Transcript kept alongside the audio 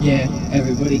Yeah,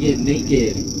 everybody get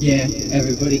naked. Yeah,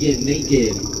 everybody get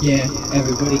naked. Yeah,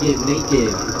 everybody get naked.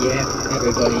 Yeah,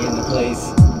 everybody in the place.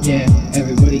 Yeah,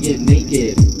 everybody get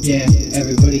naked. Yeah,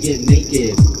 everybody get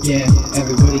naked. Yeah,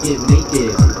 everybody get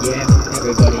naked. Yeah,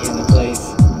 everybody in the place.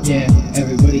 Yeah,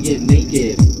 everybody get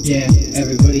naked. Yeah,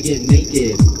 everybody get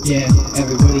naked. Yeah,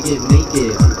 everybody get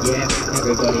naked. Yeah,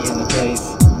 everybody in the place.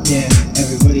 Yeah,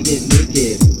 everybody get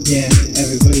naked. Yeah,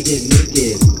 everybody get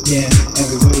naked. Yeah,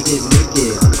 everybody get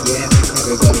naked. Yeah,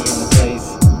 everybody in the place.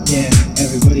 Yeah,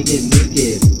 everybody get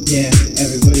naked. Yeah,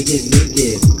 everybody get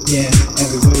naked. Yeah,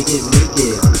 everybody get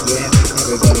naked. Yeah,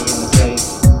 everybody in the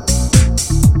place.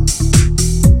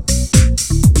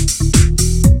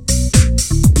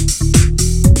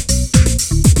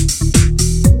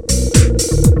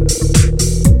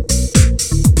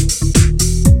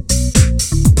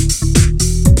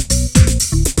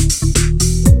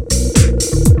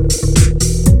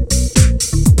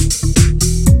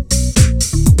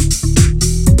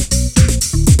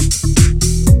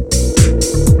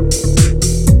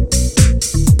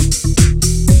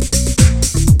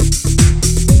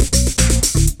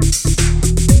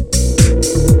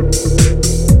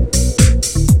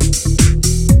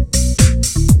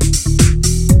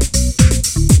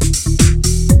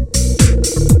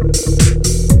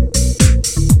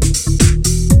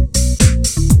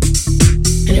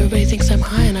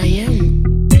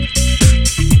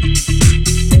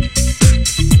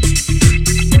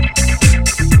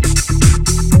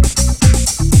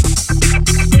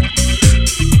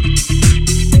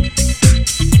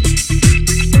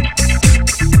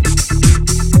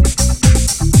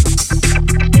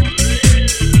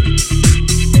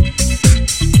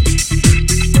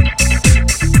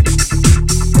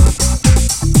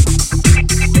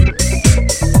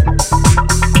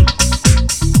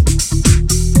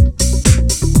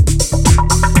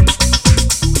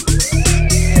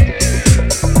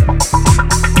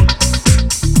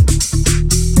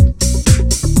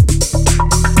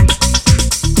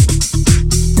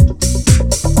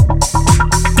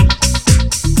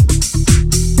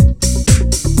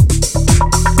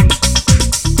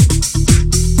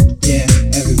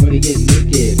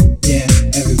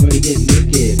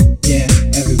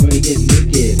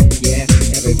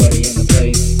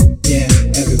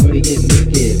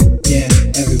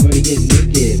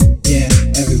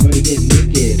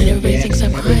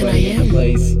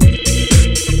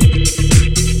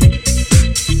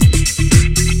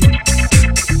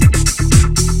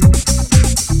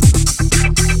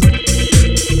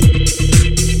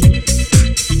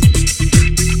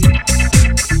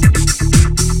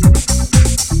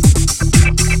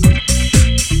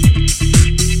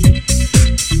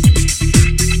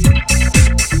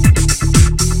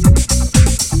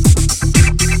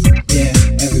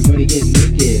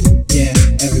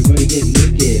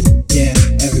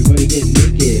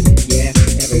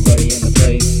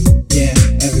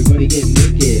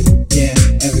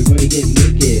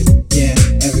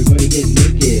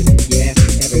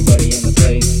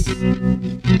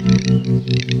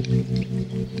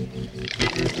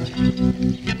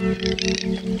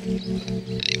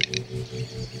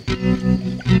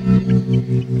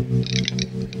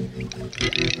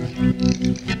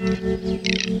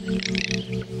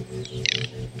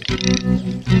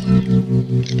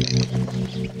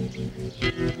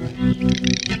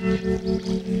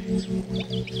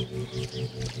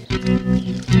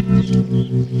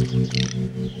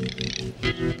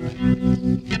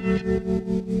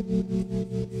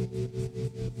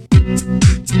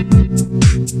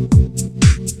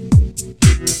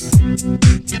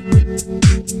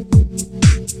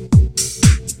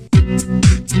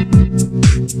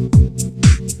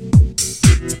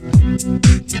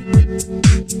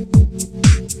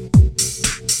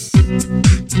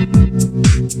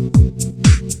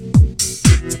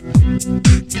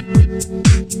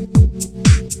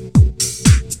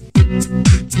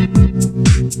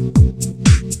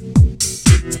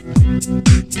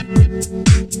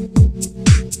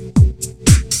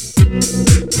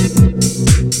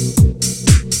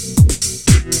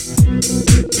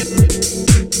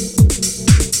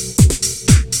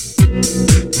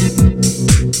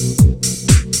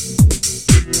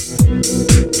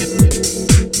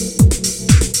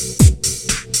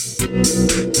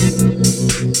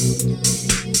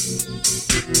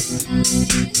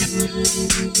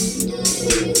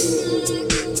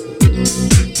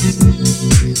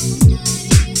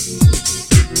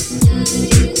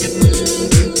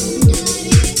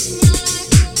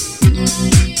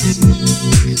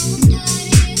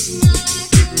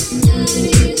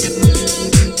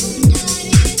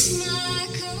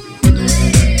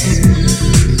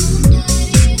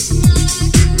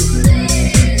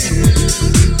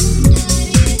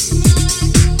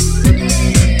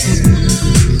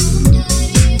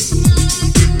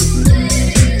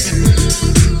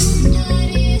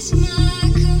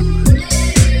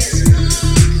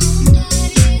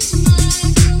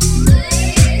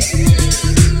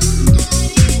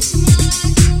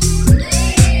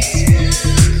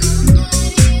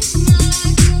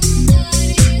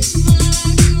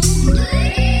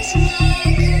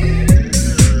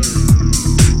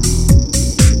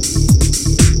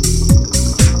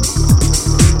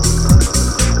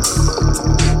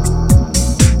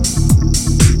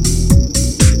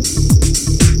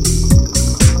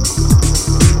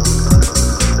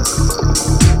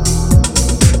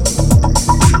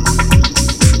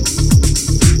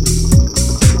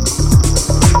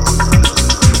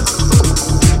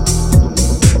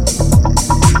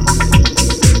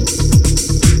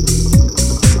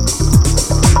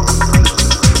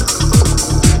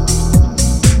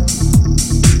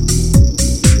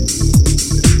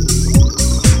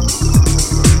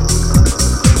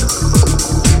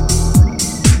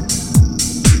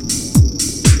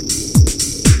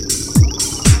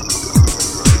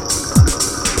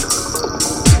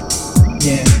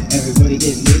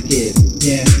 get naked.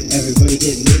 Yeah, everybody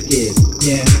get naked.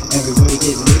 Yeah, everybody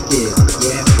get naked.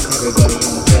 Yeah, everybody in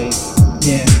the place.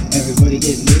 Yeah, everybody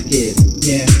get naked.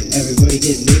 Yeah, everybody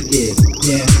get naked.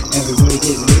 Yeah, everybody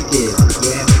get naked.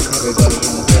 Yeah, everybody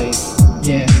in the place.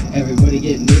 Yeah, everybody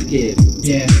get naked.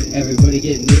 Yeah, everybody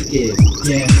get naked.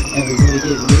 Yeah, everybody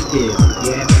get naked.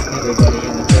 Yeah, everybody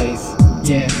in the place.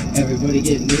 Yeah, everybody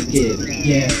get naked.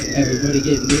 Yeah, everybody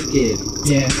get naked.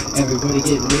 Yeah, everybody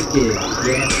get naked.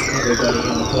 Yeah, everybody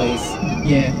in the place.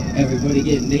 Yeah, everybody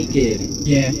get naked.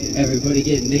 Yeah, everybody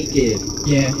get naked.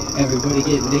 Yeah, everybody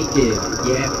get naked.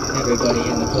 Yeah, everybody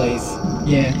in the place.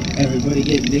 Yeah, everybody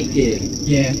get naked.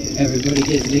 Yeah, everybody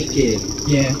get naked.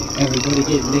 Yeah, everybody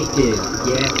get naked.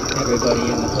 Yeah, everybody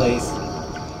in the place.